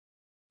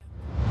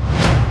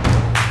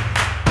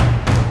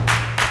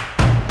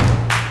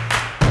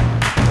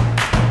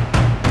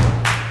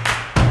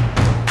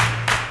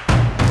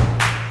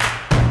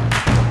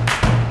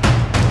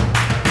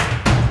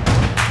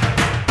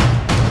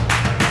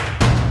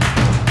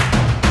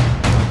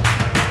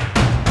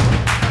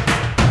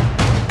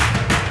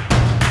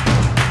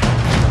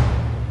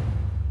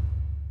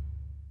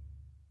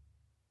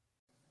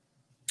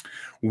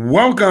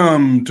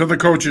Welcome to the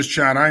Coaches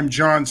Chat. I'm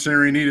John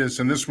Sarianidis,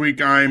 and this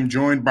week I'm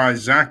joined by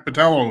Zack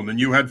Botelho, the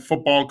new head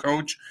football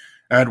coach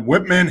at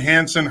Whitman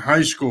Hanson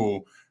High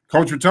School.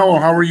 Coach Botelho,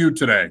 how are you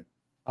today?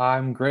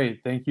 I'm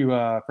great. Thank you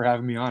for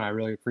having me on. I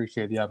really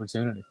appreciate the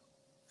opportunity.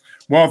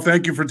 Well,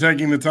 thank you for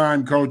taking the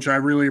time, Coach. I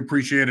really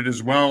appreciate it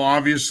as well.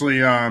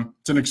 Obviously,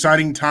 it's an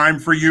exciting time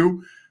for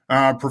you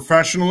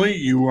professionally.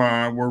 You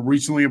were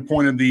recently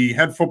appointed the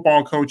head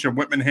football coach at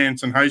Whitman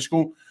Hanson High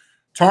School.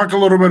 Talk a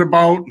little bit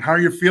about how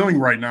you're feeling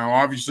right now.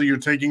 Obviously, you're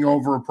taking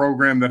over a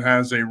program that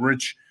has a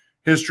rich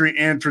history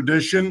and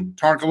tradition.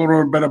 Talk a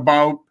little bit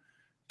about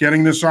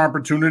getting this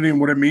opportunity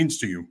and what it means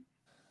to you.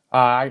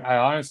 I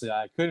honestly,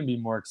 I couldn't be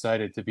more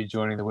excited to be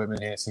joining the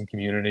Whitman Hanson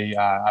community.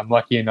 I'm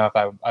lucky enough,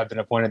 I've been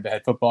appointed the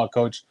head football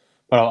coach,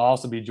 but I'll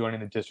also be joining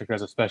the district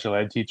as a special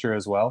ed teacher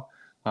as well,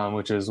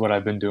 which is what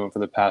I've been doing for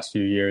the past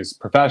few years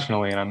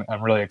professionally. And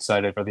I'm really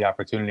excited for the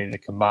opportunity to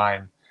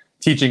combine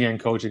teaching and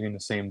coaching in the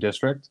same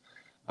district.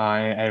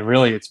 And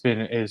really, it's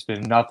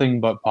been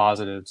nothing but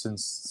positive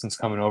since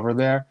coming over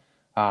there.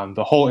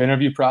 The whole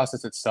interview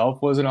process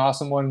itself was an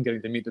awesome one,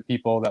 getting to meet the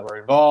people that were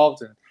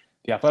involved and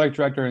the athletic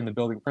director and the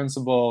building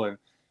principal, and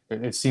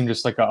it seemed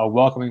just like a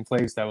welcoming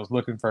place that was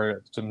looking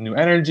for some new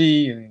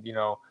energy and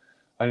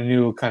a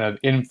new kind of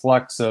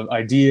influx of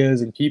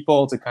ideas and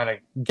people to kind of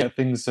get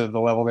things to the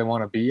level they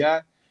want to be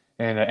at.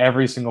 And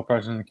every single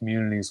person in the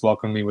community has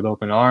welcomed me with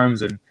open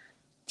arms and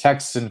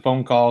texts and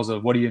phone calls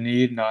of what do you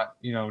need, not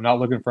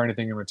looking for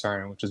anything in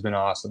return, which has been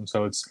awesome.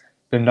 So it's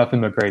been nothing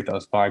but great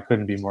thus far. I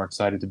couldn't be more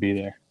excited to be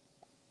there.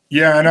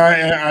 Yeah, and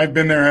I've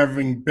been there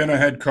having been a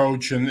head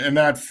coach, and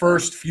that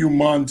first few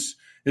months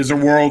is a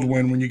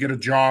whirlwind when you get a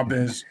job.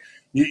 Is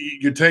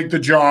you take the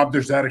job,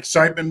 there's that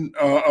excitement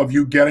of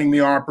you getting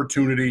the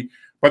opportunity,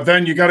 but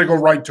then you got to go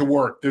right to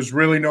work. There's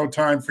really no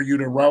time for you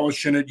to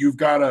relish in it. You've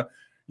got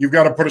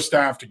to put a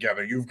staff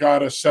together. You've got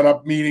to set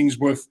up meetings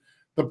with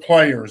the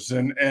players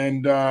and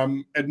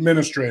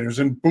administrators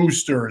and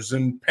boosters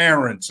and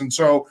parents, and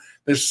so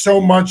there's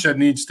so much that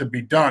needs to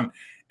be done.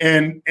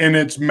 And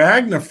it's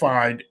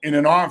magnified in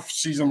an off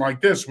season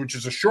like this, which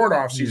is a short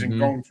off season,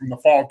 going from the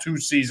fall 2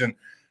 season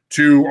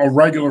to a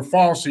regular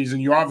fall season.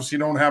 You obviously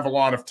don't have a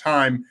lot of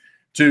time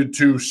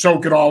to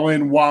soak it all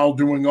in while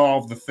doing all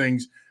of the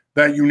things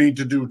that you need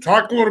to do.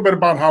 Talk a little bit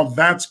about how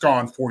that's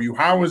gone for you.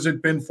 How has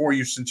it been for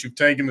you since you've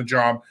taken the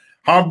job?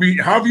 How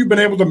have you been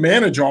able to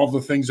manage all of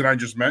the things that I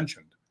just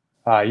mentioned?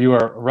 You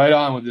are right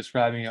on with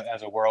describing it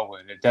as a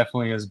whirlwind. It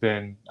definitely has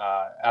been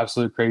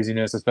absolute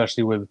craziness,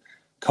 especially with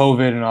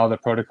COVID and all the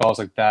protocols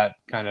like that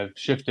kind of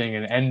shifting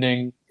and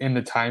ending in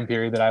the time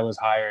period that I was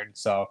hired.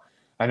 So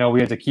I know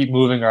we had to keep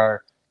moving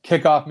our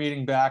kickoff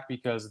meeting back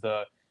because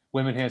the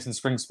Women Hanson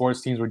spring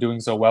sports teams were doing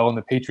so well in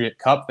the Patriot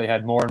Cup. They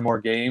had more and more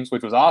games,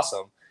 which was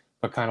awesome,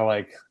 but kind of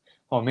like,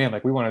 oh man,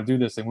 like we want to do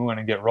this and we want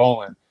to get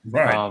rolling.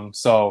 Right.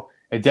 So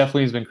it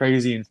definitely has been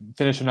crazy, and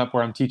finishing up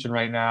where I'm teaching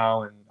right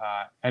now and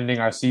ending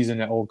our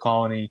season at Old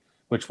Colony,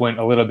 which went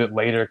a little bit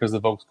later because the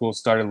voc school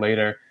started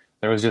later.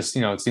 There was just,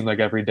 it seemed like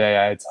every day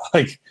I had to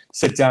like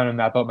sit down and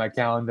map out my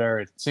calendar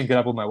and sync it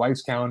up with my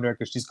wife's calendar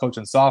because she's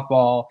coaching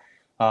softball.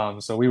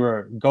 So we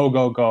were go,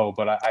 go, go.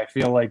 But I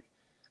feel like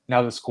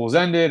now the school's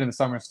ended and the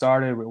summer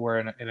started, we're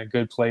in a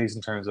good place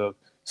in terms of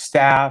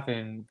staff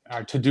and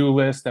our to-do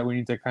list that we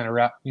need to kind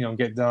of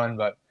get done.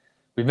 But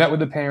we've met with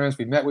the parents,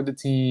 we've met with the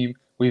team,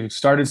 we've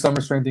started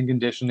summer strength and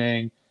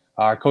conditioning.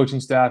 Our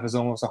coaching staff is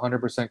almost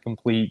 100%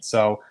 complete.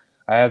 So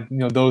I have,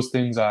 those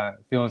things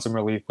feeling some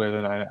relief with,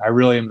 and I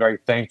really am very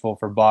thankful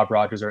for Bob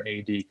Rogers, our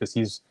AD, because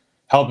he's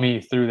helped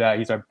me through that.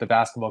 He's the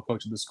basketball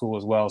coach at the school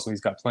as well, so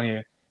he's got plenty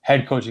of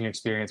head coaching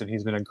experience, and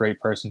he's been a great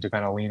person to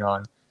kind of lean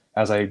on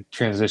as I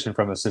transition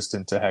from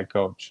assistant to head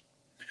coach.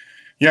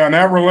 Yeah, and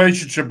that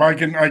relationship, I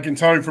can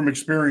tell you from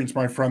experience,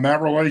 my friend,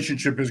 that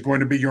relationship is going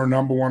to be your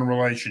number one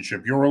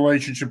relationship. Your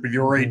relationship with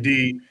your AD,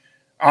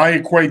 I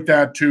equate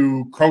that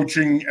to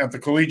coaching at the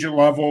collegiate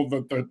level,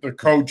 the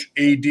coach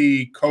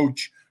AD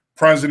coach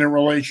president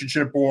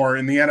relationship, or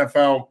in the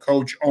NFL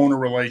coach owner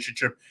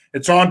relationship.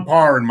 It's on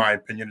par, in my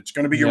opinion. It's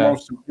going to be your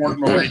most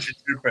important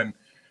relationship,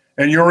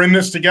 and you're in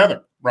this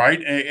together,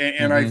 right?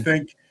 And I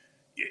think,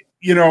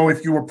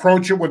 if you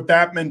approach it with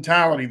that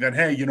mentality that,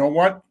 hey, you know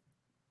what,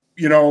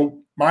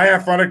 my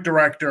athletic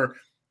director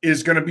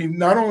is going to be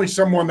not only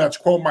someone that's,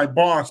 quote, my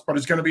boss, but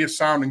is going to be a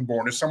sounding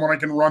board, is someone I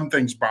can run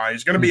things by,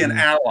 is going to be an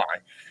ally.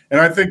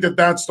 And I think that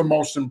that's the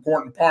most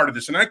important part of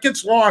this. And that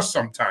gets lost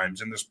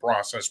sometimes in this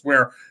process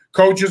where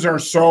coaches are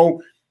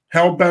so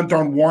hell-bent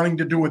on wanting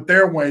to do it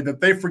their way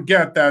that they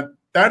forget that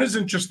that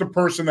isn't just the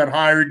person that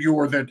hired you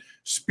or that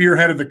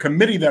spearheaded the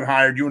committee that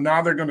hired you, and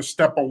now they're going to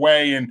step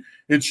away and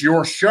it's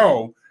your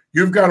show.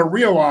 You've got to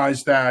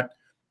realize that,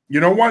 you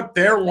know what,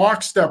 they're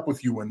lockstep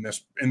with you in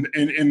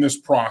this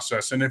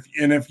process. And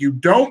if you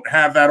don't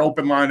have that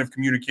open line of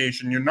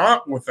communication, you're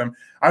not with them.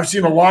 I've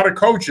seen a lot of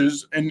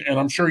coaches, and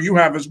I'm sure you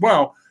have as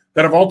well,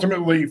 that have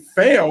ultimately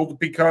failed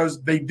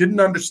because they didn't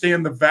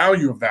understand the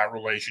value of that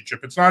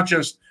relationship. It's not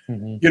just,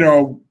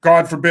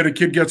 God forbid a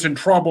kid gets in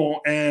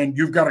trouble and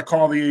you've got to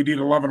call the AD at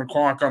 11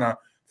 o'clock on a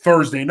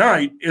Thursday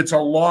night. It's a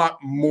lot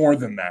more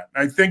than that.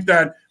 I think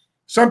that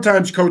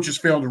sometimes coaches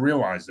fail to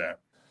realize that.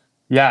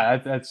 Yeah,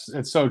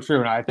 it's so true.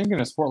 And I think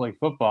in a sport like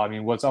football, I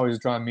mean, what's always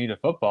drawn me to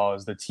football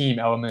is the team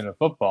element of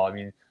football. I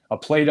mean, a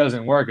play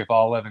doesn't work if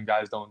all 11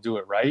 guys don't do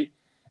it right.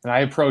 And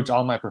I approach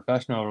all my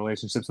professional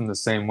relationships in the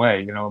same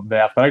way. You know, the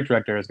athletic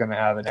director is going to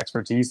have an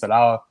expertise that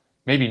I'll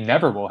maybe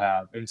never will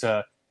have. And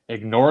to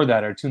ignore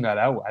that or tune that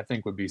out, I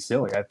think would be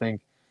silly. I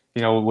think,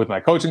 you know, with my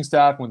coaching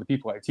staff, with the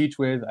people I teach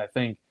with, I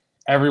think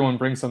everyone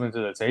brings something to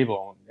the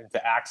table. And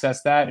to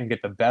access that and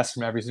get the best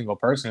from every single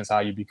person is how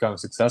you become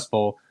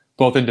successful,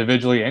 both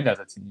individually and as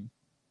a team.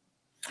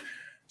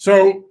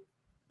 So,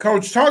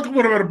 Coach, talk a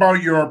little bit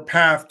about your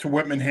path to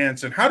Whitman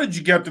Hanson. How did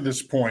you get to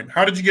this point?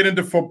 How did you get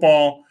into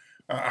football?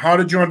 How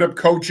did you end up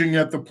coaching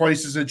at the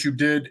places that you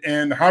did?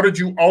 And how did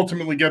you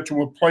ultimately get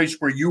to a place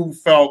where you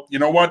felt, you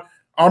know what,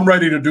 I'm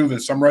ready to do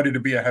this. I'm ready to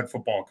be a head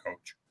football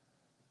coach?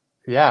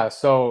 Yeah,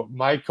 so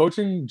my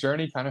coaching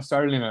journey kind of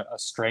started in a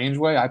strange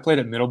way. I played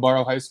at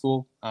Middleborough High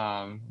School,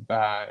 and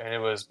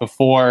it was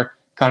before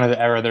kind of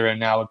the era they're in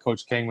now with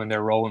Coach King when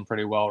they're rolling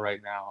pretty well right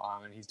now,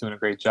 and he's doing a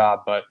great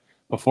job. But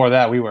before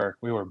that, we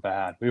were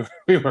bad.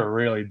 We were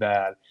really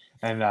bad.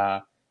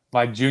 And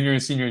my junior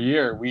and senior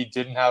year, we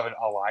didn't have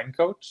a line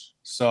coach.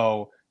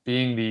 So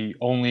being the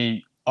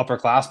only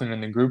upperclassman in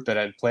the group that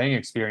had playing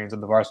experience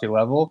at the varsity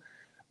level,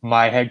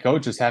 my head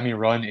coach just had me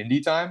run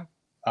indie time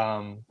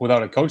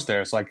without a coach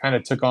there. So I kind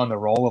of took on the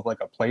role of like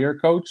a player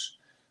coach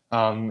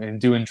and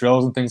doing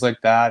drills and things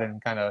like that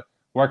and kind of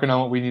working on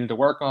what we needed to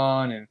work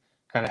on and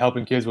kind of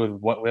helping kids with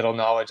what little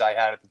knowledge I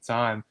had at the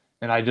time.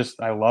 And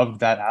I loved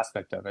that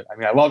aspect of it. I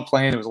mean, I loved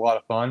playing. It was a lot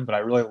of fun, but I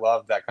really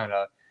loved that kind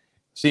of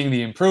seeing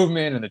the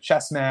improvement and the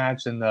chess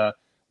match and the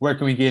where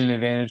can we get an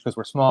advantage because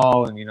we're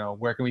small and, you know,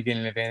 where can we get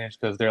an advantage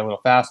because they're a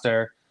little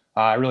faster.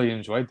 I really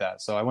enjoyed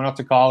that. So I went off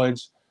to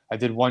college. I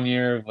did 1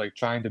 year of like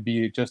trying to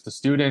be just a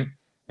student.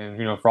 And,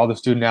 you know, for all the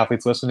student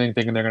athletes listening,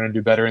 thinking they're going to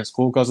do better in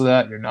school because of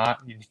that, you're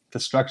not. The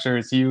structure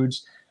is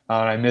huge.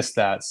 And I missed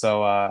that.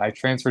 So I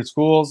transferred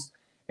schools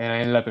and I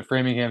ended up at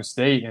Framingham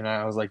State. And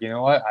I was like, you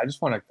know what? I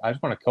just want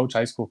to coach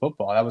high school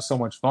football. That was so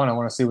much fun. I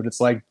want to see what it's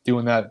like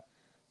doing that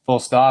full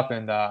stop.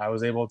 And I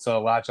was able to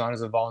latch on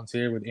as a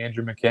volunteer with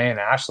Andrew McKay and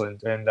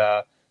Ashland and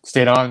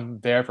stayed on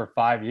there for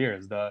 5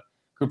 years. The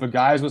group of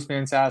guys was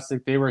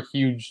fantastic. They were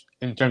huge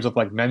in terms of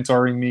like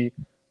mentoring me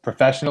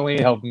professionally,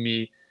 helping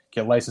me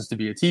get licensed to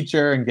be a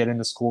teacher and get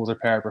into school as a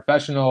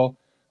paraprofessional.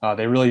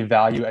 They really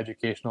value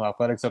educational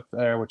athletics up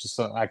there, which is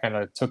something I kind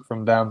of took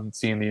from them,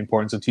 seeing the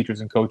importance of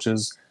teachers and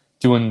coaches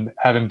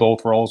having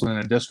both roles within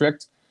a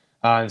district.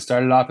 And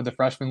started off at the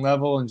freshman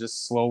level and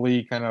just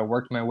slowly kind of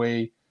worked my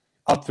way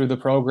up through the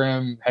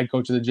program, head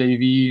coach of the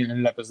JV, and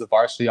ended up as the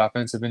varsity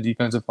offensive and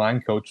defensive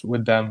line coach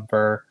with them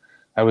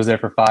I was there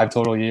for 5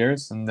 total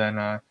years. And then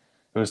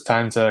it was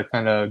time to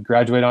kind of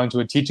graduate onto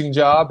a teaching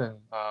job. And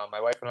my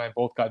wife and I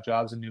both got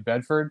jobs in New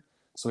Bedford.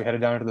 So we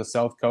headed down to the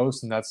South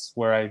Coast, and that's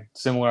where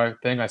similar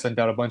thing. I sent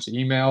out a bunch of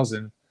emails,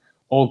 and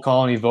Old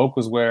Colony Voc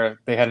was where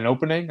they had an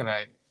opening, and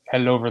I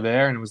headed over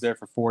there and was there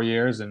for 4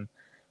 years. And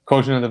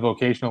coaching at the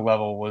vocational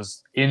level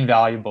was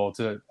invaluable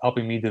to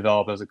helping me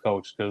develop as a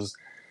coach because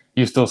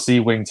you still see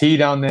wing T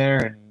down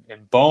there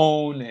and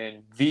bone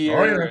and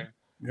veer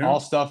and all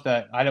stuff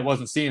that I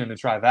wasn't seeing in the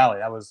Tri-Valley.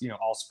 That was, you know,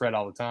 all spread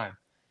all the time.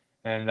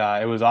 And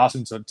it was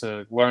awesome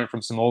to learn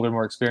from some older,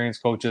 more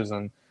experienced coaches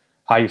and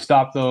how you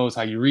stop those,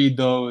 how you read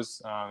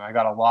those. I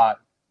got a lot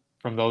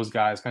from those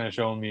guys kind of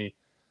showing me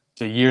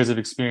the years of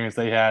experience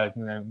they had.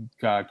 And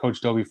then,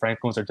 Coach Dobie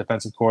Franklin was our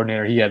defensive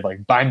coordinator. He had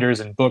like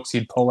binders and books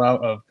he'd pull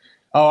out of,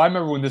 oh, I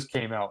remember when this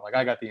came out. Like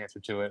I got the answer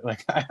to it.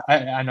 Like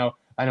I know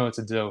what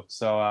to do.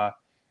 So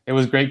it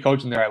was great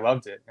coaching there. I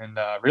loved it. And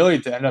really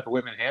to end up at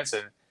Whitman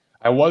Hanson,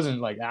 I wasn't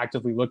like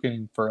actively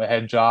looking for a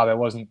head job. I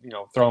wasn't, you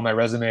know, throwing my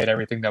resume at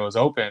everything that was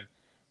open.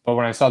 But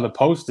when I saw the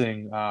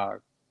posting,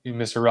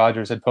 Mr.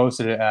 Rogers had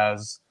posted it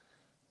as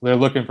they're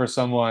looking for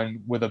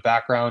someone with a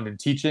background in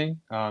teaching.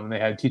 They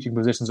had teaching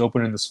positions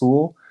open in the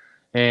school.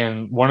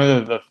 And one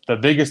of the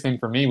biggest thing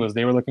for me was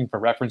they were looking for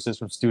references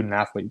from student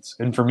athletes.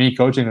 And for me,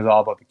 coaching is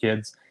all about the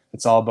kids.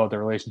 It's all about the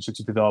relationships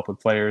you develop with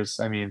players.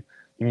 I mean,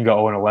 you can go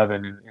 0-11,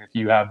 and if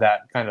you have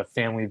that kind of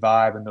family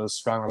vibe and those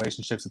strong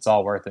relationships, it's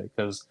all worth it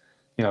because,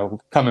 you know,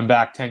 coming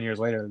back 10 years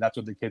later, that's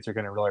what the kids are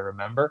going to really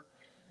remember.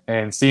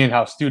 And seeing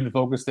how student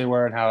focused they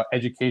were and how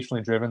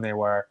educationally driven they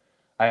were,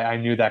 I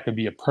knew that could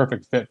be a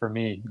perfect fit for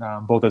me,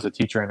 both as a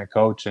teacher and a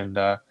coach. And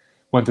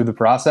went through the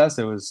process.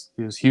 It was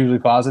hugely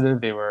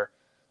positive. They were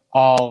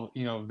all,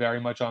 you know, very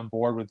much on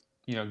board with,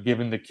 you know,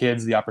 giving the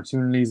kids the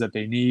opportunities that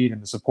they need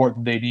and the support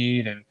that they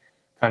need, and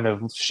kind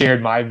of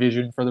shared my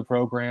vision for the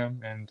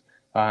program. And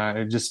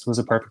it just was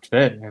a perfect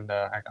fit. And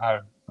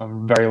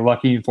I'm very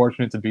lucky and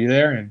fortunate to be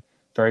there, and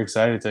very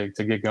excited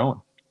to get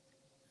going.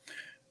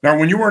 Now,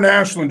 when you were in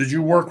Ashland, did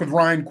you work with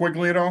Ryan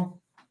Quigley at all?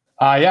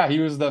 Yeah, he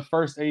was the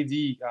first AD.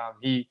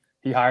 He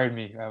hired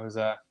me. I was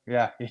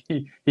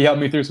he helped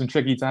me through some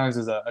tricky times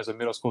as a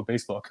middle school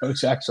baseball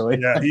coach, actually.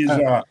 Yeah, he's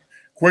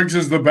Quiggs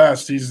is the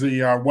best. He's the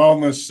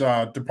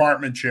wellness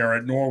department chair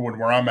at Norwood,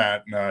 where I'm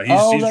at. And,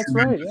 he's that's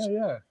tremendous.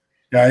 right.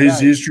 Yeah,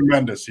 he's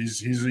tremendous.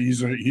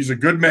 He's a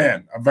good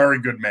man, a very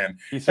good man.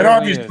 And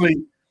obviously,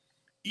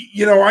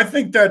 I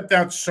think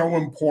that's so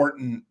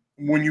important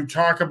when you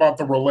talk about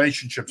the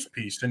relationships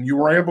piece. And you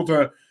were able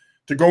to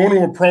go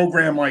into a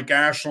program like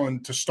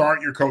Ashland to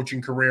start your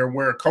coaching career,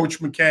 where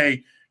Coach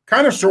McKay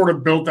kind of sort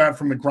of built that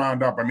from the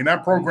ground up. I mean,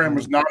 that program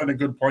was not in a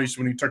good place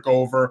when he took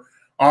over.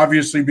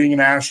 Obviously, being an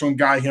Ashland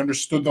guy, he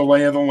understood the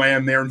lay of the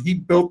land there, and he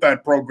built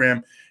that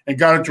program and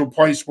got it to a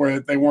place where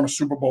they won a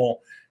Super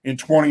Bowl in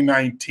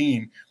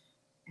 2019.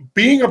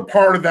 Being a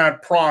part of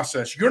that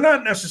process, you're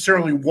not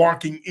necessarily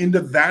walking into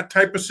that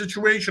type of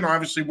situation.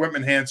 Obviously,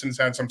 Whitman Hanson's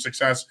had some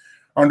success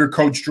under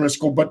Coach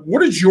Driscoll, but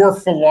what is your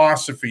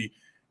philosophy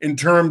in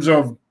terms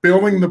of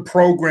building the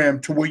program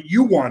to what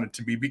you want it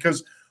to be?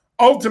 Because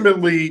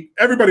ultimately,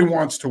 everybody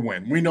wants to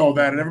win. We know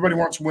that, and everybody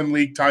wants to win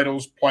league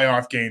titles,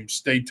 playoff games,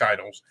 state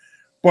titles.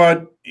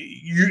 But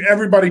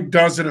everybody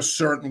does it a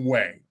certain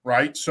way,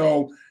 right?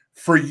 So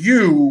for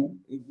you,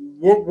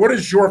 what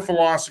is your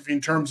philosophy in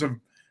terms of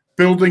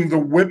building the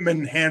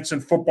Whitman Hanson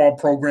football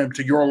program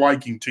to your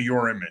liking, to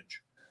your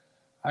image?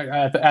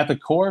 At the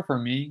core for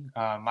me,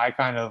 my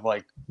kind of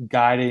like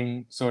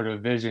guiding sort of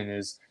vision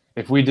is,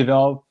 if we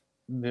develop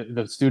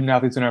the student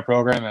athletes in our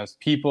program as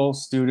people,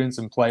 students,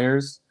 and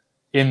players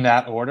in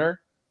that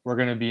order, we're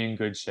going to be in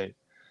good shape.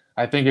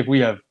 I think if we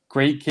have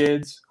great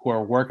kids who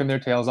are working their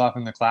tails off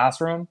in the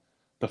classroom,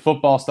 the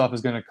football stuff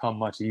is going to come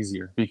much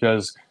easier,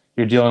 because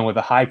you're dealing with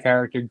a high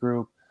character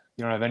group.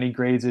 You don't have any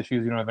grades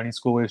issues. You don't have any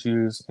school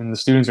issues. And the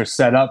students are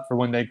set up for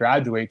when they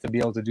graduate to be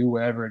able to do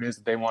whatever it is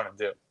that they want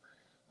to do.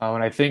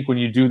 And I think when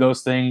you do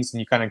those things and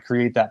you kind of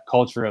create that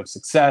culture of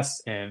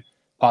success and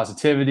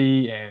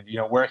positivity, and,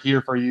 we're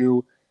here for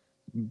you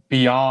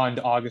beyond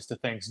August to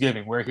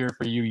Thanksgiving. We're here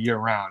for you year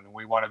round. And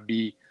we want to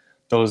be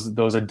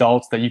those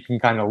adults that you can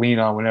kind of lean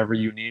on whenever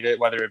you need it,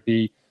 whether it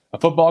be a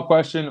football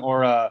question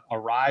or a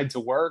ride to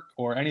work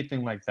or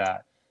anything like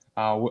that.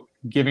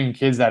 Giving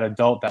kids that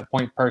adult, that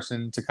point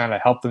person to kind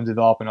of help them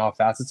develop in all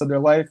facets of their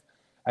life.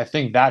 I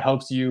think that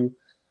helps you.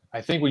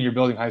 I think when you're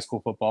building high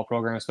school football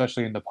program,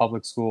 especially in the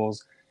public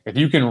schools, if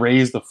you can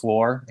raise the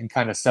floor and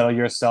kind of settle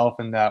yourself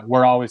in that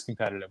we're always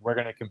competitive, we're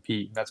going to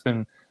compete. And that's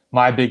been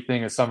my big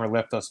thing at Summer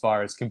Lift thus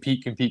far, is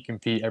compete.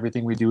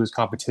 Everything we do is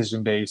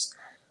competition based.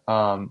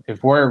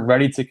 If we're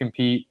ready to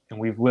compete and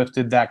we've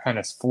lifted that kind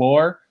of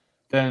floor,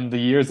 then the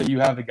years that you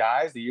have the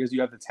guys, the years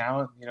you have the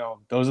talent,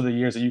 those are the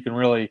years that you can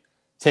really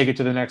take it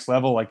to the next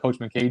level, like Coach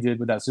McKay did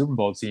with that Super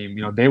Bowl team.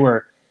 They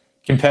were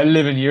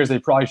competitive in years they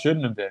probably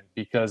shouldn't have been,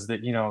 because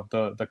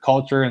the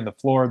culture and the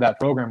floor of that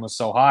program was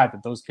so high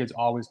that those kids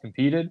always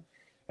competed.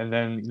 And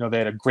then, they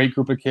had a great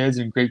group of kids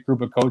and great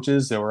group of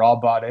coaches that were all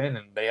bought in,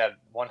 and they had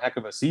one heck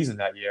of a season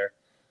that year.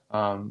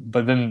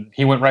 But then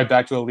he went right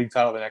back to a league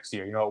title the next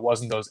year. It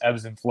wasn't those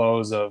ebbs and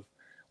flows of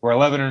we're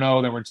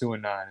 11-0, then we're 2-9,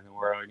 and then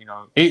we're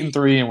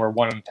 8-3, and we're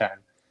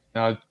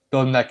 1-10.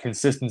 Building that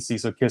consistency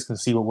so kids can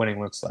see what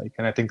winning looks like.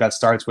 And I think that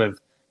starts with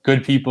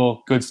good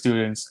people, good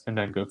students, and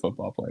then good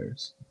football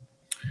players.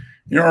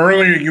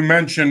 Earlier you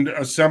mentioned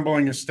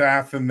assembling a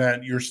staff and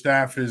that your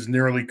staff is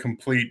nearly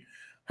complete.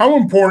 How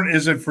important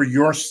is it for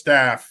your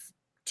staff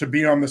to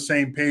be on the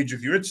same page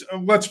with you?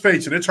 Let's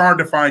face it, it's hard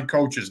to find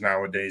coaches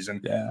nowadays.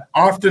 And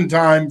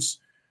oftentimes,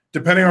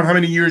 depending on how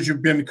many years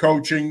you've been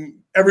coaching,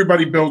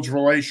 everybody builds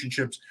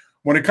relationships.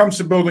 When it comes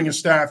to building a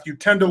staff, you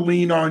tend to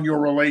lean on your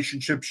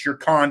relationships, your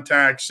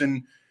contacts,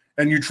 and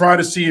you try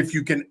to see if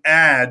you can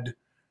add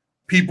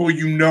people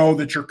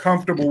that you're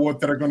comfortable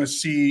with, that are going to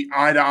see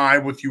eye to eye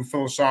with you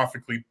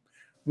philosophically.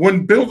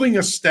 When building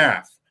a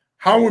staff,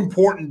 how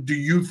important do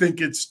you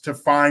think it's to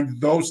find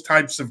those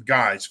types of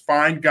guys?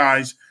 Find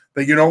guys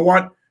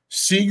that,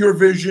 see your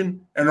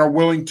vision and are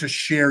willing to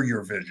share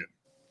your vision.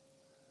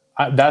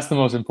 That's the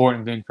most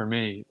important thing for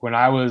me. When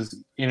I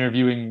was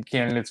interviewing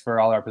candidates for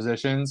all our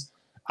positions,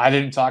 I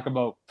didn't talk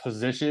about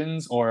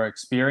positions or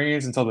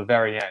experience until the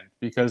very end,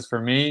 because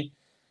for me,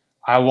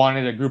 I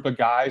wanted a group of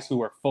guys who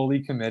were fully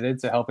committed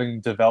to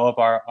helping develop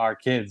our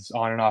kids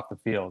on and off the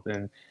field,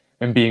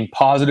 and being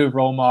positive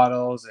role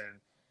models,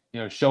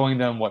 and showing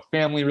them what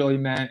family really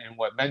meant and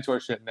what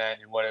mentorship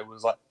meant, and what it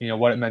was like,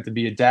 what it meant to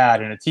be a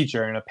dad and a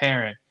teacher and a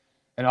parent,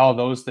 and all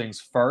those things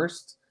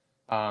first,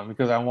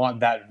 because I want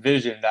that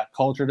vision, that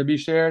culture to be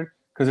shared,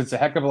 because it's a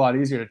heck of a lot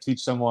easier to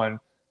teach someone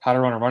how to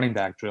run a running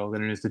back drill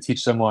than it is to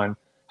teach someone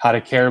how to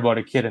care about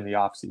a kid in the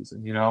off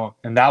season,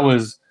 and that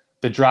was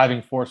the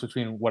driving force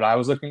between what I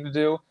was looking to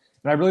do.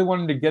 And I really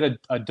wanted to get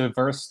a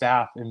diverse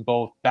staff in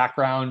both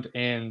background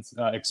and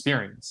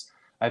experience.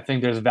 I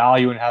think there's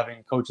value in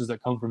having coaches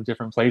that come from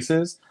different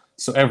places,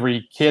 so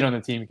every kid on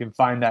the team can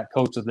find that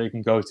coach that they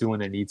can go to when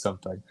they need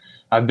something.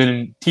 I've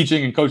been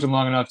teaching and coaching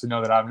long enough to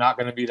know that I'm not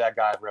going to be that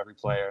guy for every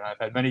player. And I've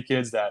had many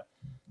kids that,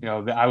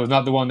 I was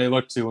not the one they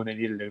looked to when they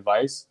needed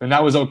advice. And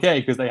that was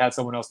okay, because they had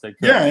someone else they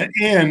could. Yeah,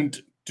 and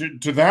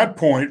to that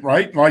point,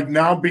 right, like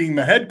now being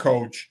the head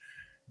coach,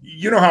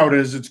 you know how it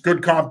is. It's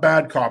good cop,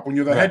 bad cop. When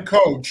you're the head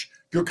coach,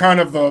 you're kind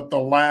of the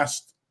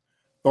last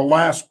the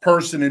last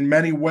person in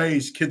many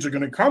ways kids are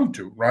going to come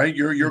to, right?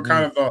 You're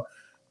kind of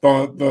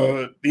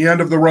the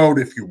end of the road,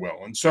 if you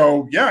will. And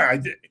so, yeah,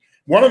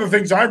 one of the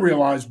things I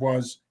realized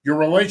was your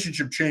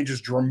relationship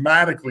changes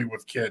dramatically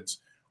with kids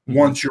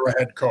once you're a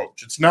head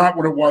coach. It's not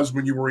what it was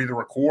when you were either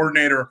a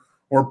coordinator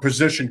or a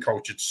position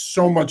coach. It's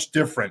so much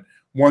different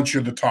once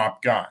you're the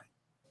top guy.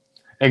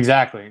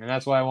 Exactly. And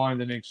that's why I wanted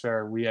to make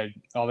sure we had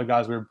all the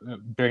guys we were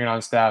bringing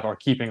on staff or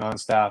keeping on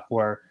staff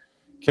were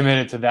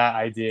committed to that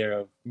idea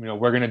of,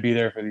 we're going to be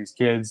there for these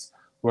kids.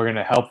 We're going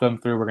to help them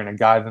through. We're going to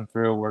guide them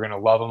through. We're going to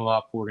love them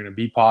up. We're going to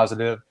be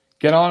positive,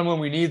 get on when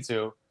we need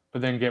to,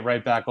 but then get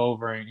right back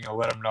over and,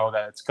 let them know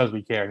that it's because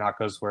we care, not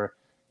because we're,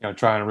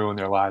 trying to ruin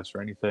their lives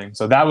or anything.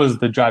 So that was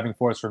the driving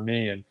force for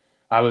me. And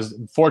I was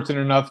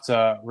fortunate enough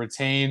to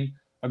retain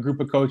a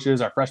group of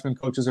coaches. Our freshman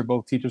coaches are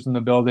both teachers in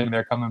the building.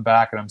 They're coming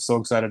back, and I'm so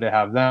excited to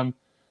have them.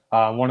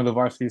 One of the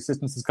varsity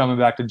assistants is coming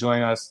back to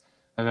join us.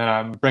 And then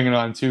I'm bringing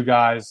on 2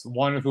 guys,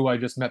 one of who I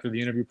just met through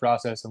the interview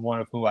process and one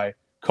of who I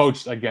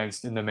coached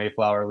against in the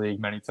Mayflower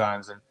League many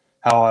times and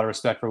had a lot of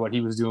respect for what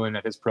he was doing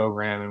at his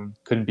program and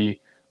couldn't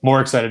be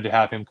more excited to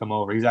have him come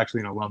over. He's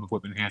actually an alum of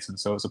Whitman Hanson,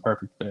 so it's a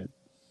perfect fit.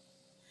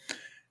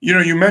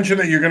 You mentioned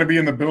that you're going to be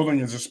in the building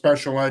as a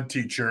special ed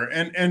teacher.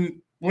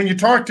 And when you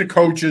talk to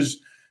coaches,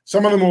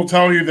 some of them will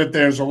tell you that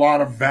there's a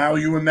lot of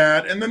value in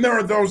that. And then there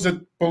are those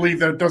that believe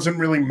that it doesn't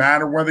really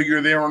matter whether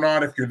you're there or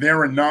not. If you're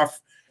there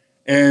enough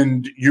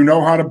and you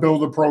know how to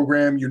build a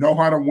program, you know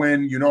how to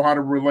win, you know how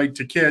to relate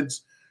to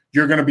kids,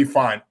 you're going to be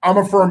fine. I'm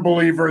a firm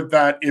believer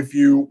that if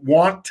you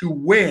want to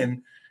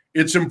win,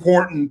 it's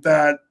important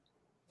that,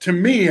 to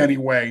me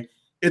anyway,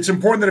 it's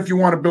important that if you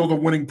want to build a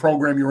winning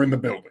program, you're in the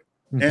building.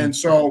 And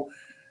so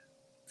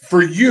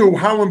for you,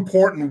 how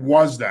important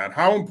was that?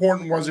 How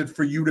important was it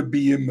for you to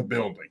be in the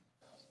building?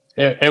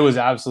 It was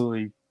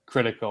absolutely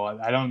critical.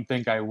 I don't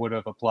think I would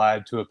have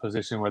applied to a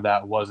position where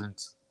that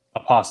wasn't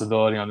a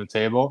possibility on the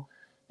table,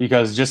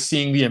 because just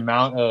seeing the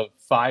amount of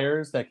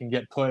fires that can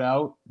get put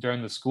out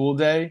during the school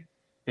day,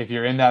 if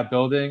you're in that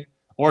building,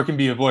 or can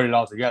be avoided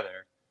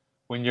altogether.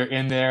 When you're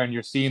in there and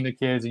you're seeing the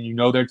kids and you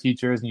know their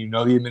teachers and you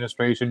know the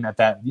administration at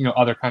that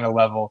other kind of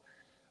level,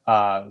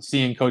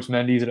 seeing Coach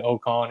Mendes at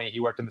Oak Colony, he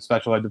worked in the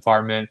special ed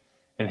department,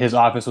 and his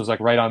office was like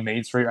right on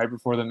Main Street, right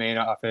before the main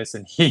office,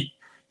 and he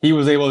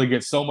was able to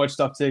get so much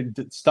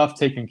stuff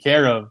taken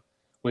care of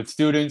with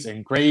students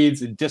and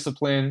grades and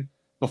discipline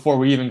before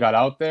we even got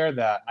out there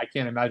that I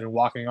can't imagine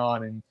walking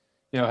on and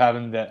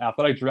having the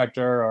athletic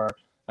director or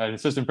an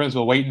assistant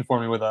principal waiting for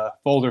me with a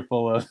folder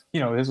full of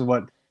this is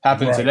what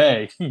happened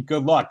today.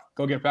 Good luck.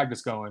 Go get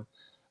practice going.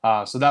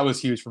 So that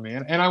was huge for me,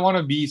 and I want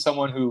to be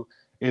someone who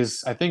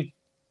is, I think,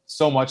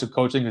 so much of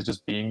coaching is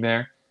just being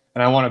there.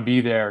 And I want to be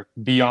there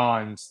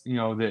beyond,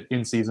 the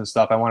in-season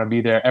stuff. I want to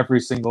be there every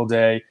single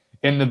day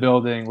in the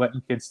building, letting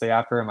kids stay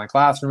after in my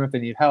classroom if they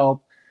need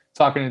help,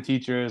 talking to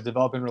teachers,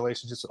 developing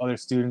relationships with other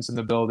students in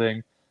the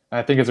building. And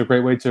I think it's a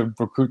great way to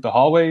recruit the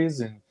hallways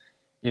and,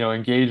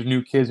 engage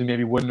new kids who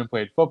maybe wouldn't have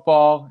played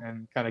football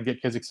and kind of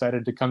get kids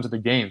excited to come to the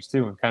games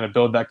too and kind of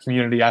build that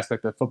community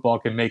aspect that football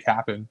can make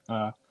happen.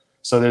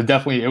 So there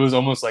definitely, it was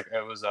almost like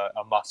it was a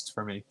must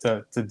for me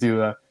to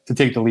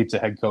take the leap to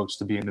head coach,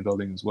 to be in the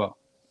building as well.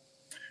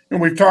 And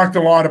we've talked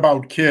a lot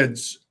about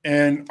kids,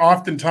 and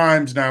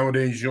oftentimes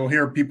nowadays you'll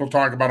hear people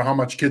talk about how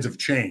much kids have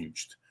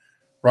changed,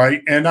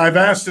 right? And I've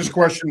asked this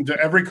question to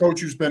every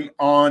coach who's been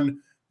on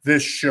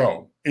this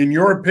show. In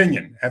your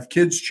opinion, have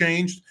kids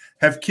changed?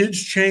 Have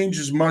kids changed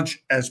as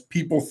much as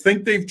people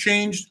think they've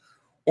changed,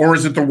 or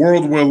is it the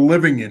world we're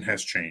living in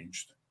has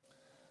changed?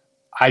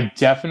 I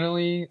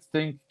definitely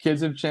think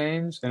kids have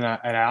changed, and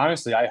I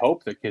honestly, I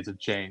hope that kids have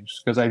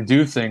changed, because I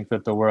do think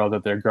that the world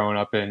that they're growing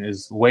up in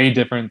is way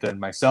different than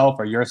myself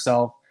or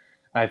yourself.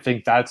 I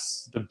think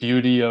that's the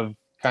beauty of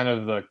kind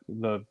of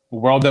the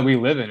world that we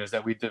live in, is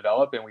that we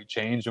develop and we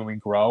change and we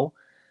grow.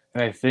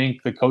 And I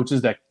think the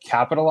coaches that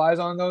capitalize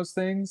on those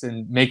things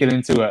and make it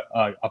into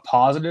a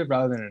positive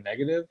rather than a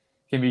negative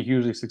can be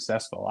hugely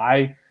successful.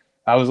 I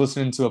was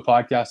listening to a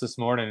podcast this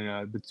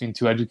morning between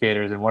 2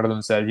 educators, and one of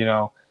them said,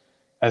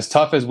 as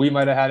tough as we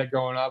might have had it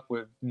growing up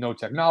with no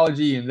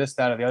technology and this,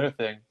 that, or the other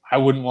thing, I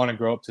wouldn't want to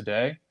grow up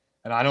today.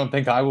 And I don't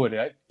think I would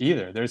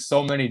either. There's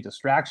so many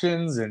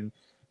distractions and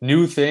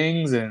new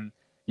things, and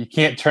you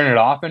can't turn it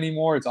off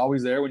anymore. It's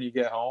always there when you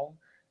get home.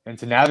 And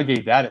to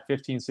navigate that at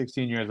 15,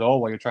 16 years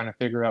old while you're trying to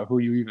figure out who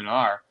you even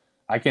are,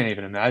 I can't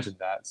even imagine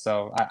that.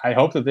 So I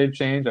hope that they've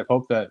changed. I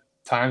hope that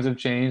times have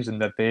changed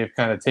and that they've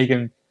kind of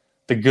taken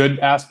the good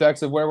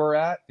aspects of where we're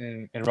at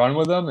and run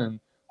with them. And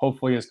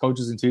hopefully as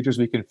coaches and teachers,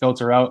 we can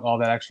filter out all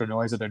that extra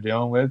noise that they're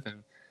dealing with.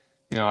 And,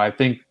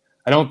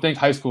 I don't think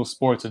high school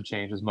sports have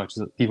changed as much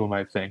as people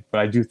might think, but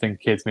I do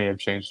think kids may have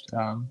changed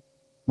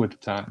with the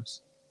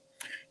times.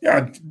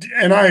 Yeah,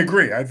 and I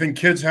agree. I think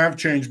kids have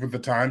changed with the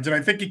times, and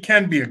I think it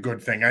can be a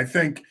good thing. I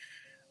think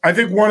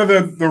one of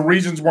the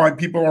reasons why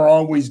people are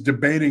always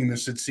debating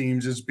this, it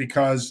seems, is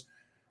because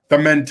the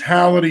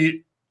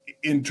mentality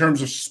in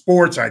terms of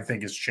sports, I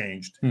think, has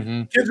changed.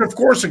 Mm-hmm. Kids, of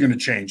course, are going to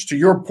change. To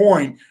your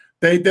point,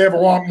 They have a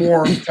lot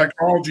more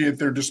technology at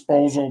their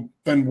disposal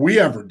than we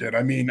ever did.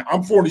 I mean,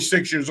 I'm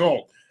 46 years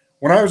old.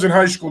 When I was in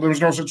high school, there was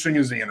no such thing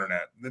as the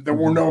internet. There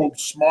were no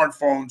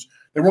smartphones.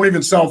 There weren't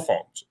even cell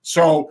phones.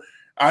 So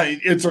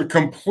it's a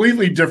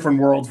completely different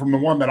world from the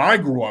one that I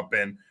grew up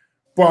in.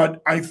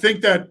 But I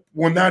think that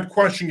when that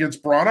question gets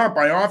brought up,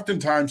 I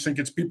oftentimes think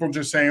it's people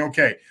just saying,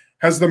 okay,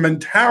 has the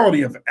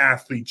mentality of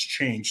athletes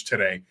changed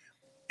today?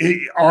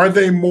 Are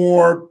they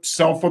more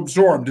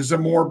self-absorbed? Is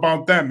it more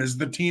about them? Is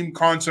the team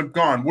concept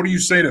gone? What do you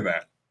say to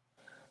that?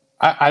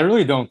 I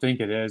really don't think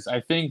it is.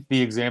 I think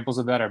the examples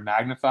of that are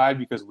magnified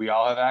because we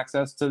all have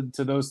access to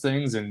those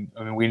things. And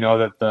I mean, we know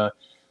that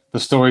the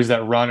stories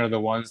that run are the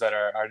ones that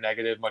are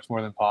negative much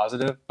more than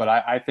positive. But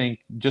I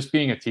think just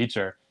being a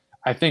teacher,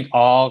 I think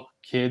all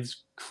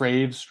kids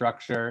crave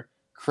structure,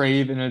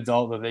 crave an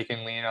adult that they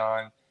can lean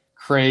on,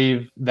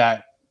 crave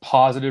that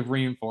positive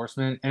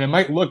reinforcement. And it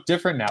might look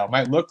different now. It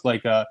might look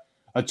like a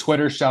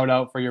Twitter shout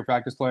out for your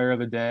practice player of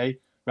the day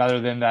rather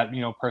than that,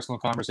 personal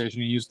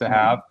conversation you used to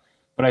have.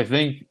 But I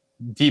think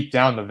deep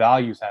down the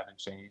values haven't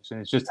changed,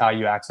 and it's just how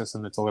you access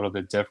them that's a little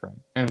bit different.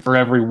 And for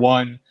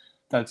everyone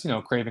that's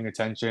craving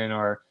attention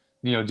or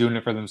doing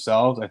it for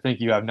themselves, I think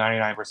you have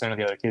 99% of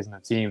the other kids in the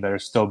team that are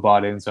still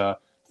bought into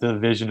the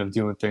vision of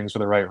doing things for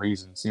the right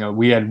reasons.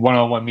 We had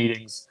one-on-one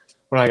meetings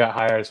when I got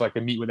hired, so I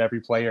could meet with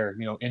every player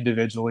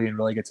individually and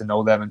really get to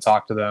know them and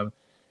talk to them.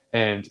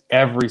 And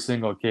every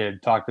single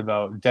kid talked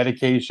about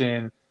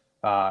dedication,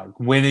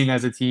 winning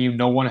as a team.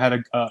 No one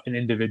had an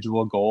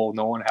individual goal.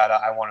 No one had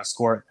I want to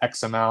score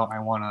X amount. I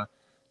want to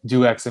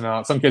do X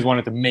amount. Some kids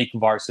wanted to make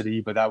varsity,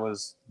 but that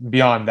was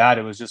beyond that.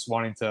 It was just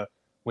wanting to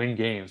win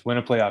games, win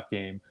a playoff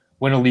game,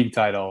 win a league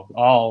title,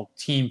 all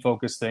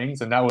team-focused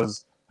things. And that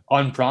was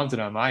unprompted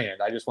on my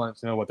end. I just wanted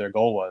to know what their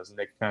goal was, and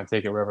they could kind of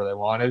take it wherever they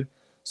wanted.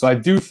 So I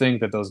do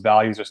think that those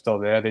values are still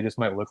there. They just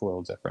might look a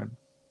little different.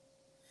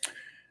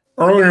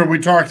 Earlier, we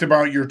talked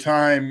about your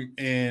time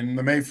in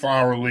the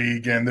Mayflower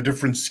League and the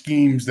different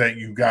schemes that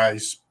you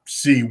guys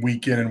see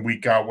week in and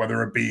week out,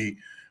 whether it be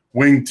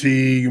wing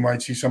tee, you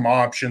might see some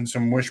option,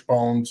 some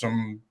wishbone,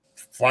 some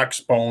flex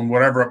bone,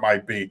 whatever it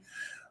might be.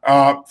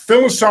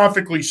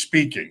 Philosophically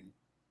speaking,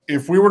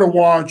 if we were to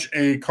watch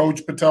a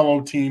Coach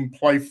Botelho team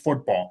play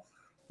football,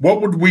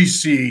 what would we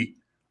see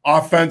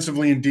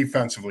offensively and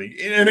defensively?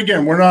 And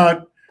again,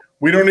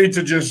 we don't need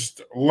to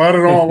just let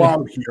it all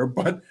out here,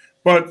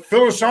 but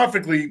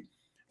philosophically,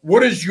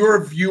 what is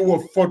your view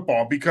of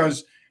football?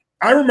 Because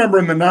I remember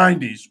in the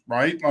 90s,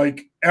 right?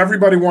 Like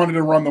everybody wanted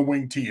to run the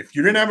wing tee. If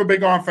you didn't have a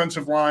big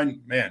offensive line,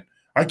 man,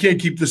 I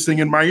can't keep this thing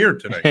in my ear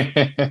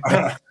today.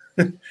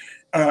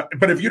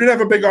 But if you didn't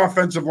have a big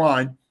offensive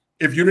line,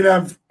 if you didn't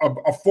have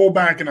a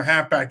fullback and a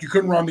halfback, you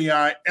couldn't run the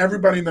eye.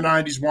 Everybody in the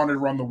 90s wanted to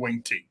run the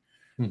wing tee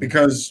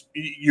because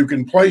you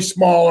can play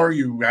smaller.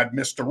 You had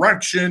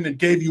misdirection. It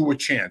gave you a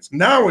chance.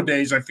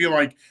 Nowadays, I feel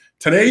like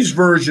today's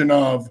version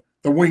of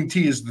the wing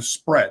tee is the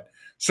spread.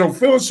 So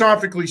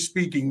philosophically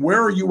speaking, where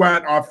are you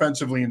at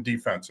offensively and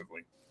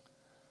defensively?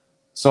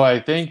 So I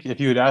think if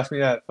you had asked me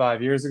that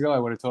 5 years ago, I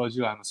would have told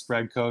you I'm a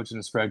spread coach and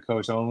a spread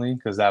coach only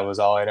because that was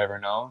all I'd ever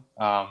known.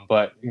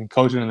 But in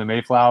coaching in the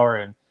Mayflower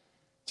and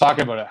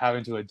talking about it,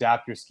 having to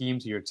adapt your scheme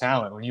to your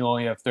talent, when you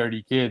only have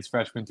 30 kids,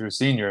 freshman through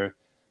senior,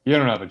 you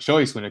don't have a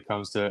choice when it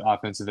comes to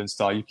offensive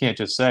install. You can't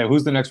just say,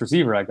 who's the next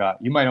receiver I got?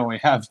 You might only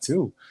have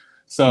two.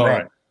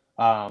 So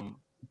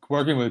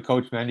working with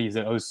Coach Mendes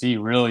at OC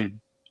really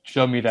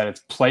showed me that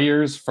it's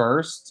players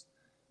first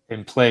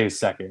and plays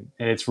second.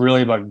 And it's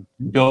really about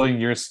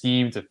building your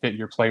scheme to fit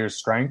your players'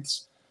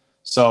 strengths.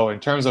 So in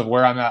terms of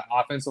where I'm at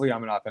offensively,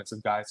 I'm an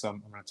offensive guy, so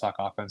I'm going to talk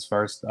offense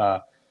first.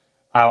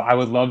 I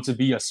would love to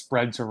be a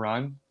spread to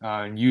run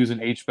and use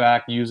an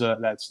H-back, use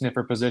that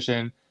sniffer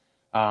position,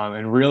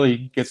 and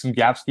really get some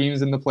gap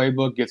schemes in the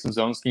playbook, get some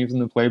zone schemes in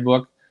the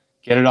playbook,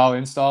 get it all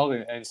installed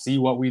and see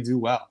what we do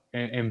well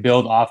and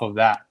build off of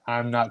that.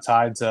 I'm not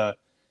tied to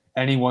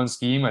any one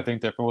scheme. I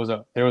think if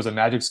there was a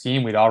magic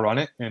scheme, we'd all run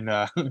it, and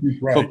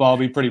football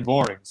would be pretty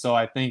boring. So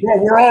I think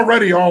we're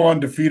already all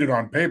undefeated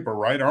on paper,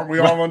 right? Aren't we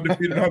all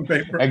undefeated on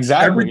paper?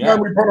 Exactly. Every time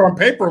we put it on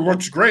paper, it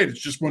looks great. It's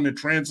just when it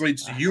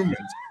translates to humans,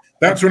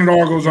 that's when it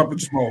all goes up in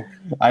smoke.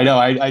 I know.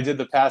 I did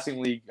the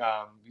passing league,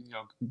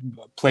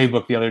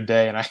 playbook the other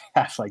day, and I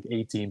had like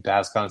 18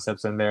 pass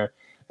concepts in there,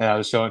 and I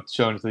was showing it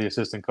to the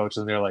assistant coaches,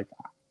 and they're like,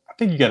 "I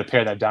think you got to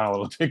pare that down a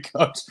little bit,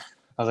 coach."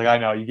 I was like, "I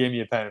know. You gave me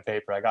a pen and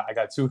paper. I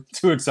got too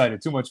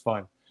excited, too much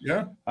fun."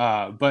 Yeah.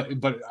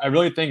 But I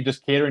really think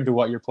just catering to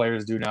what your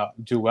players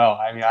do well.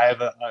 I mean, I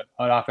have an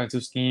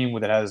offensive scheme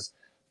that has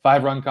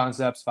 5 run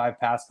concepts, 5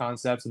 pass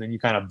concepts, and then you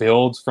kind of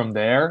build from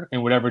there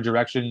in whatever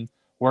direction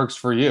works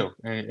for you,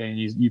 and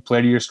you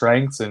play to your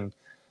strengths, and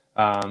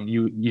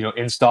you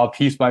install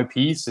piece by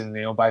piece,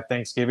 and by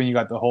Thanksgiving you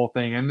got the whole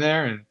thing in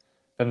there, and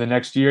then the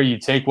next year you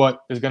take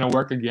what is going to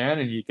work again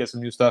and you get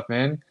some new stuff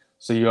in,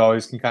 so you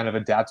always can kind of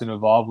adapt and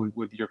evolve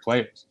with your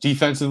players.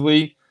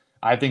 Defensively,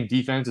 I think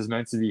defense is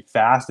meant to be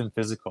fast and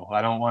physical.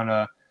 I don't want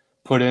to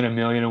put in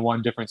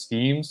 1,000,001 different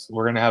schemes.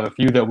 We're going to have a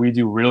few that we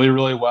do really,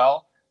 really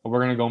well, but we're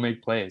going to go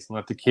make plays and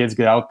let the kids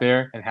get out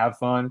there and have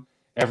fun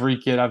every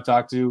kid I've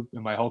talked to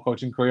in my whole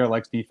coaching career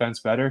likes defense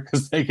better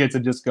because they get to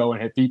just go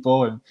and hit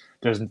people, and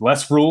there's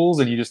less rules,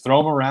 and you just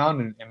throw them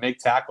around and make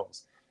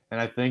tackles. And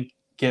I think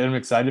get them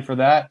excited for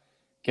that,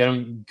 get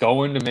them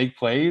going to make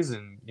plays,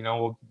 and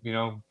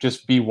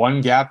just be one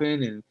gap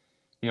in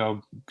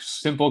and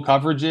simple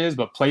coverages,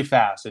 but play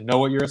fast and know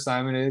what your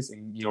assignment is,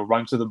 and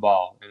run to the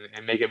ball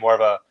and make it more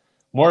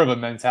of a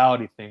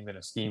mentality thing than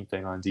a scheme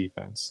thing on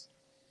defense.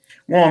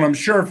 Well, and I'm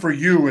sure for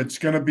you, it's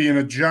going to be an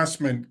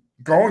adjustment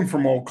going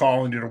from Old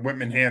Colony to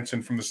Whitman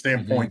Hanson from the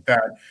standpoint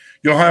that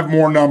you'll have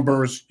more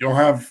numbers, you'll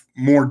have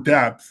more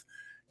depth,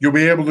 you'll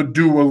be able to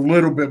do a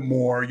little bit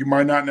more. You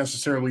might not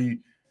necessarily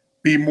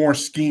be more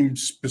student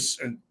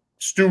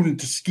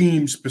to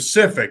scheme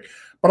specific,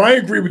 but I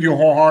agree with you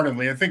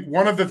wholeheartedly. I think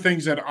one of the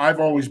things that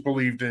I've always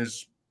believed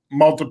is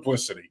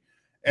multiplicity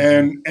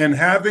and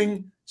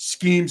having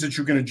schemes that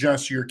you can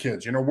adjust to your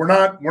kids. We're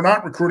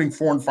not recruiting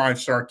 4- and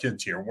 5-star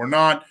kids here. We're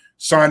not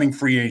signing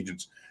free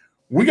agents.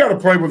 We got to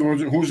play with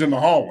who's in the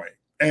hallway.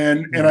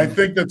 And I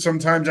think that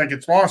sometimes that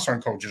gets lost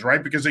on coaches,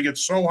 right? Because they get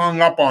so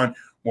hung up on,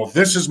 well,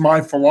 this is my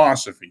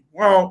philosophy.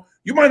 Well,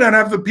 you might not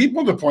have the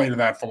people to play to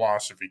that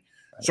philosophy.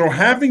 So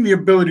having the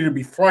ability to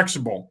be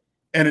flexible,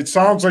 and it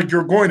sounds like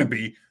you're going to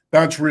be,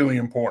 that's really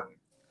important.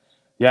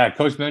 Yeah,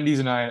 Coach Mendes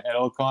and I at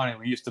Old Colony,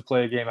 we used to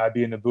play a game. I'd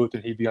be in the booth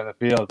and he'd be on the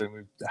field.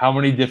 And how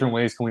many different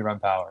ways can we run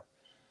power?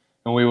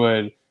 And we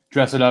would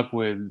dress it up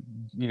with,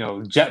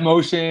 jet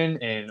motion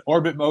and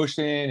orbit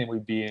motion, and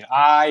we'd be in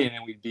I, and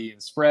then we'd be in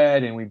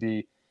spread, and we'd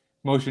be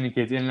motioning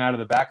kids in and out of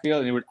the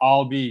backfield, and it would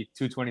all be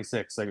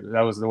 226. Like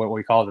that was what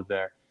we called it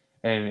there.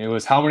 And it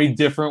was how many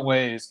different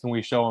ways can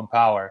we show them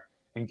power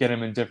and get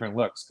them in different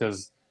looks?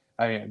 Because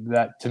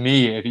that to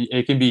me, if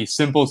it can be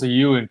simple to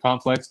you and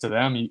complex to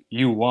them,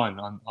 you won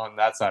on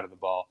that side of the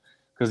ball.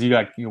 Because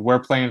we're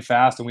playing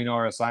fast and we know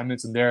our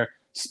assignments, and they're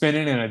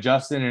spinning and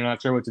adjusting and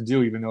not sure what to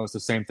do, even though it's the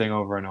same thing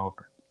over and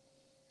over.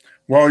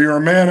 Well, you're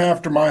a man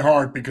after my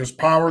heart because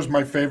power is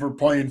my favorite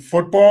play in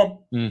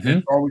football.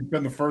 It's always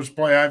been the first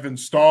play I've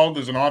installed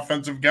as an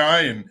offensive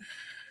guy. And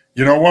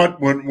you know what?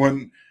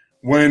 When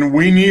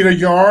we need a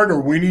yard or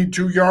we need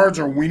 2 yards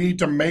or we need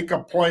to make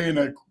a play in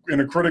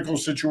a critical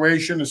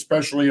situation,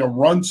 especially a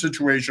run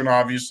situation,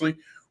 obviously,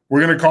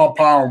 we're going to call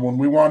power. When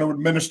we want to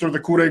administer the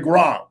coup de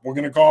grace, we're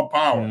going to call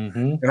power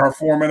in our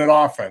 4-minute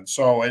offense.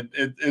 So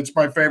it's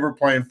my favorite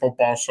play in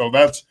football. So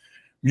that's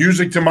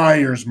music to my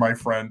ears, my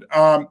friend.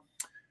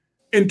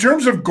 In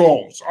terms of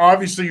goals,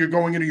 obviously you're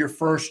going into your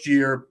first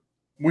year.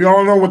 We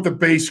all know what the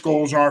base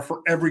goals are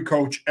for every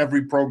coach,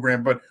 every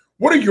program, but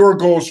what are your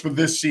goals for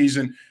this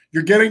season?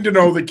 You're getting to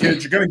know the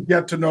kids. You're going to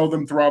get to know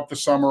them throughout the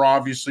summer,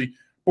 obviously.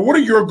 But what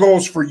are your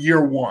goals for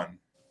year one?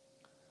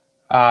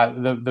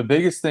 The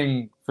biggest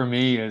thing for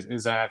me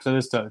is I've said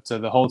this to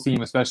the whole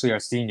team, especially our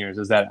seniors,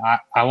 is that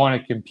I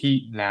want to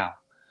compete now.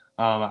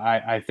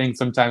 I think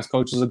sometimes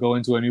coaches will go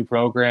into a new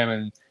program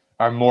and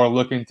are more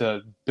looking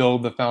to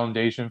build the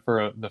foundation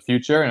for the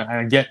future.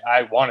 And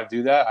I want to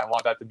do that. I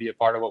want that to be a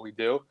part of what we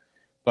do.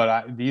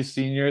 But these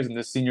seniors and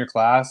this senior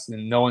class,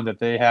 and knowing that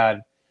they've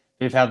had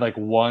like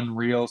one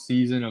real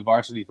season of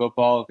varsity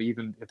football,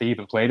 if they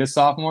even played as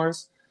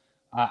sophomores,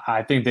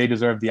 I think they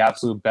deserve the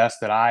absolute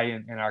best that I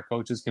and our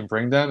coaches can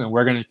bring them, and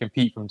we're going to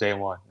compete from day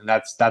one. And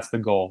that's the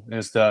goal,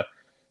 is to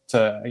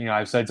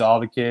I've said to all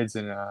the kids,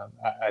 and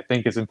I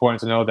think it's important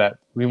to know that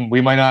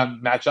we might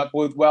not match up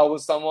well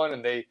with someone,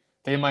 and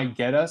they might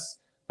get us,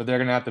 but they're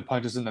going to have to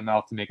punch us in the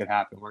mouth to make it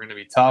happen. We're going to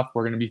be tough,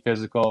 we're going to be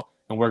physical,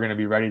 and we're going to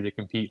be ready to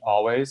compete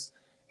always.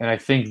 And I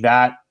think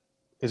that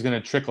is going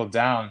to trickle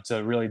down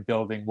to really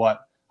building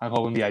what I'm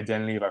hoping the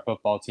identity of our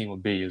football team will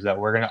be, is that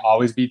we're going to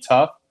always be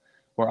tough,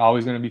 we're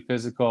always going to be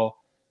physical,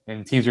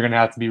 and teams are going to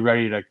have to be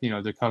ready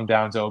to come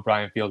down to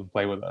O'Brien Field and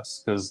play with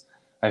us. Because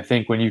I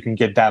think when you can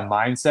get that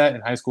mindset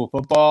in high school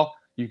football,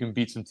 you can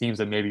beat some teams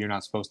that maybe you're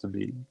not supposed to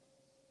beat.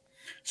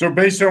 So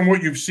based on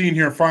what you've seen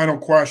here, final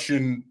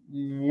question,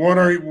 what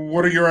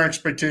are your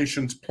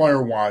expectations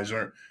player-wise?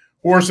 Or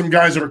who are some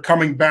guys that are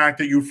coming back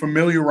that you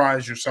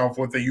familiarize yourself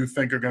with that you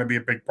think are going to be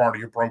a big part of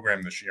your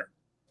program this year?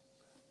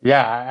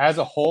 Yeah, as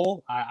a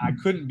whole, I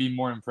couldn't be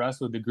more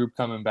impressed with the group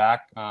coming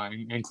back,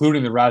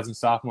 including the rising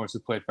sophomores who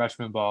played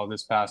freshman ball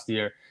this past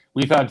year.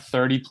 We've had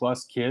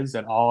 30-plus kids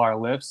at all our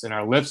lifts, and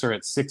our lifts are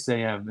at 6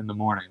 a.m. in the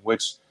morning,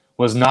 which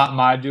was not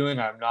my doing.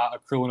 I'm not a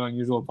cruel and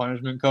unusual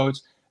punishment coach.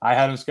 I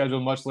had them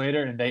scheduled much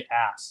later, and they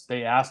asked.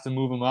 They asked to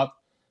move them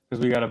up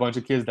because we got a bunch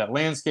of kids that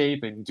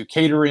landscape and do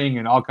catering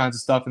and all kinds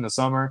of stuff in the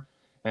summer,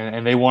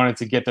 and they wanted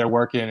to get their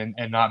work in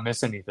and not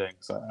miss anything.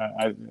 So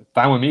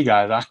fine with me,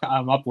 guys.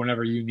 I'm up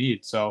whenever you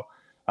need. So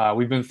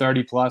we've been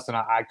 30-plus, and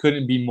I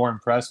couldn't be more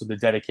impressed with the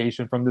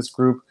dedication from this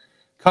group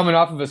coming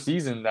off of a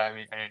season that,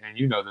 and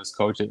you know this,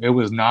 Coach, it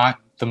was not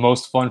the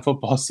most fun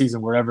football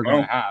season we're ever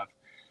going to have.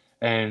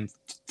 And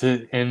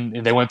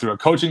they went through a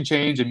coaching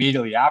change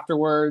immediately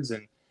afterwards,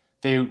 and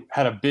they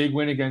had a big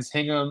win against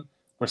Hingham.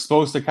 We're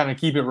supposed to kind of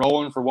keep it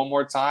rolling for one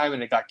more time,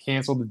 and it got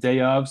canceled the day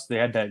of. So they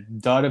had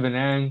that dud of an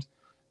end.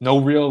 No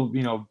real,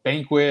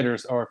 banquet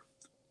or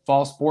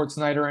fall sports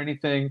night or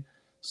anything.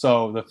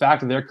 So the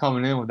fact that they're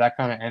coming in with that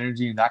kind of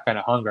energy and that kind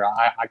of hunger,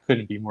 I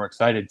couldn't be more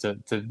excited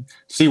to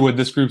see where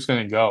this group's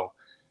going to go.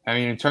 I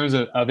mean, in terms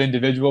of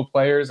individual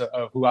players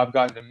of who I've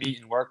gotten to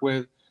meet and work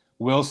with,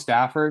 Will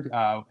Stafford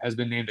has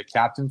been named a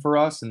captain for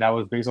us, and that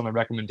was based on the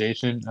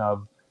recommendation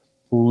of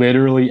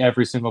literally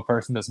every single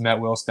person that's met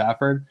Will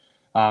Stafford.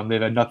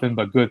 They've had nothing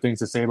but good things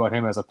to say about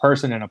him as a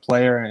person and a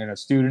player and a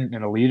student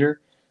and a leader.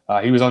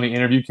 He was on the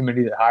interview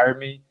committee that hired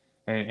me,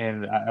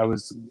 and I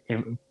was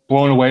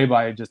blown away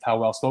by just how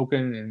well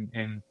spoken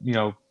and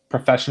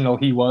professional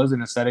he was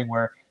in a setting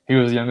where he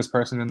was the youngest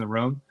person in the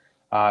room.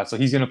 So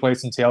he's going to play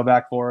some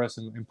tailback for us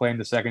and play in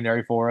the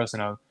secondary for us,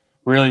 and I'm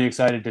really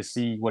excited to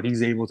see what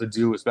he's able to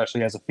do,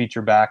 especially as a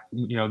feature back,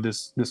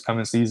 this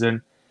coming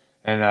season.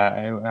 And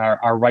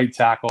our right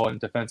tackle and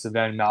defensive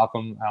end,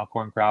 Malcolm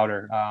Alcorn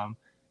Crowder,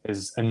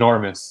 is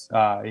enormous.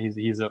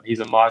 He's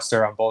a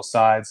monster on both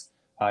sides.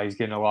 He's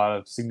getting a lot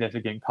of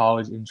significant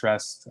college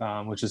interest,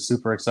 which is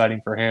super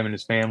exciting for him and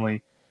his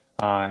family.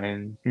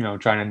 And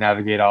trying to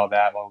navigate all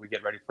that while we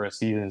get ready for a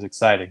season is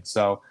exciting.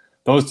 So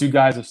those two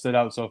guys have stood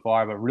out so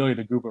far, but really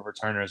the group of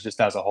returners just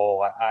as a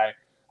whole,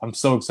 I'm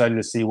so excited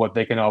to see what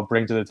they can all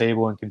bring to the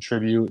table and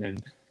contribute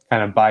and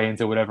kind of buy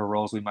into whatever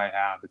roles we might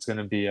have. It's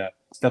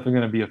definitely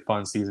going to be a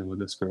fun season with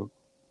this group.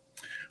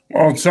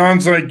 Well, it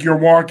sounds like you're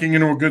walking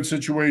into a good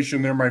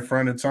situation there, my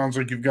friend. It sounds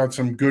like you've got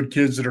some good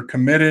kids that are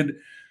committed,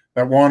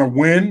 that want to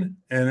win,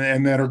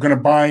 and that are going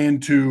to buy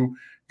into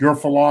your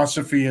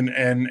philosophy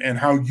and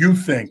how you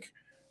think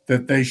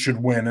that they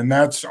should win. And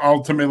that's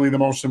ultimately the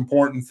most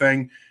important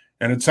thing.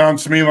 And it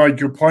sounds to me like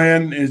your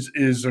plan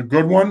is a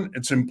good one.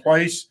 It's in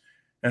place.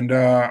 And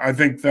I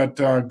think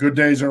that good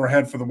days are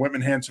ahead for the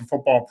Whitman Hanson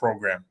football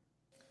program.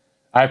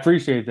 I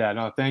appreciate that.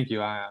 No, thank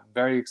you. I'm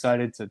very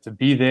excited to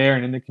be there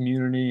and in the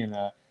community. And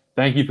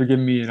thank you for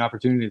giving me an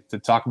opportunity to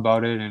talk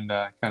about it and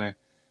kind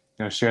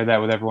of share that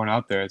with everyone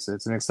out there. It's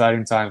an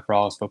exciting time for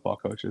all us football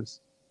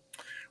coaches.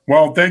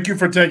 Well, thank you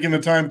for taking the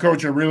time,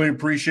 Coach. I really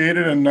appreciate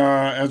it. And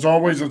as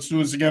always, let's do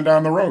this again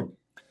down the road.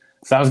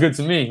 Sounds good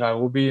to me.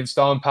 We'll be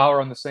installing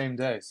power on the same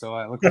day. So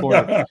I look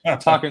forward to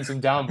talking some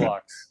down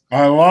blocks.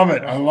 I love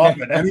it. I love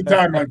it.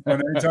 Anytime, my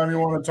friend. Anytime you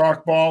want to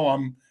talk ball,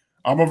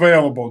 I'm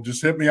available.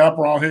 Just hit me up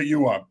or I'll hit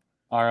you up.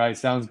 All right.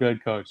 Sounds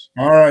good, Coach.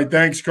 All right.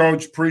 Thanks,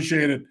 Coach.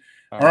 Appreciate it.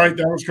 All right.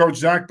 That was Coach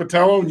Zack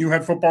Botelho, new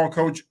head football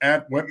coach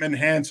at Whitman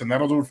Hanson.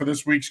 That'll do it for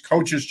this week's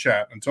Coaches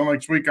Chat. Until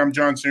next week, I'm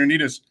John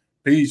Sirenitas.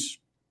 Peace.